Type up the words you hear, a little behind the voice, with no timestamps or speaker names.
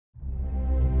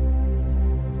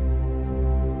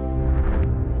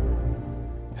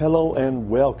Hello and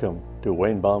welcome to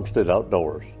Wayne Bomstad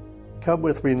Outdoors. Come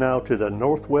with me now to the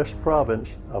northwest province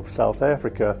of South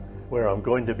Africa, where I'm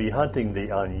going to be hunting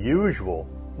the unusual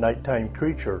nighttime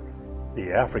creature,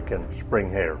 the African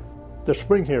springhare. The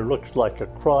springhare looks like a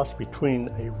cross between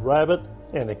a rabbit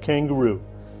and a kangaroo.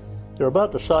 They're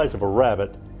about the size of a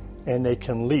rabbit, and they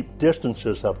can leap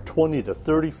distances of 20 to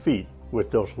 30 feet with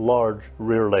those large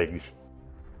rear legs.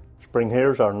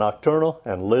 Springhares are nocturnal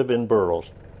and live in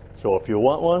burrows, so if you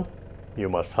want one, you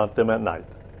must hunt them at night.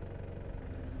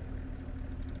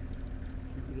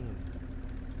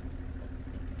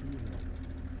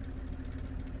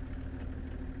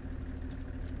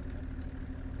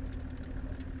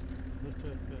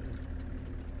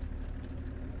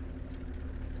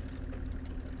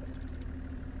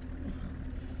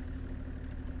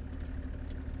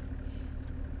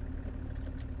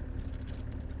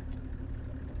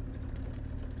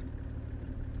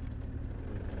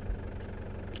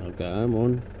 Okay, I'm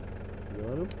on.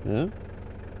 Got him?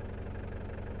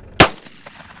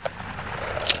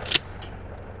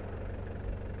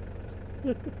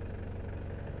 Yeah.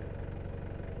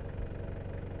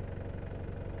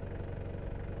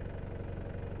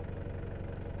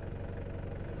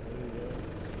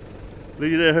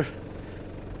 Look at there.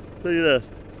 Look at that.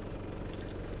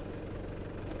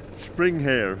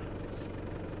 Springhare.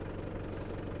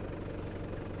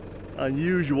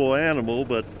 Unusual animal,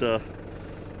 but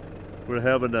we're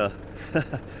having a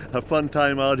a fun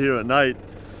time out here at night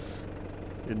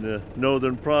in the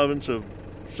northern province of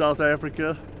South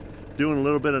Africa, doing a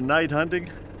little bit of night hunting.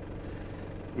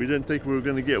 We didn't think we were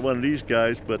going to get one of these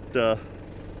guys, but the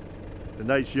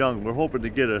night's young. We're hoping to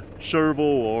get a serval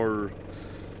or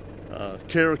a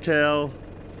caracal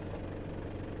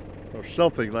or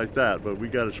something like that, but we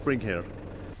got a springhare.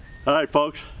 All right,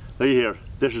 folks, look here.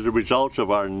 This is the results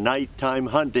of our nighttime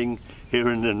hunting here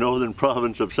in the northern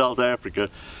province of South Africa.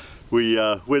 We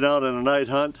went out on a night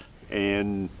hunt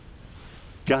and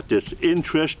got this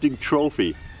interesting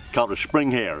trophy called a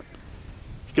springhare.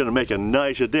 It's going to make a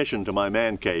nice addition to my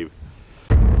man cave.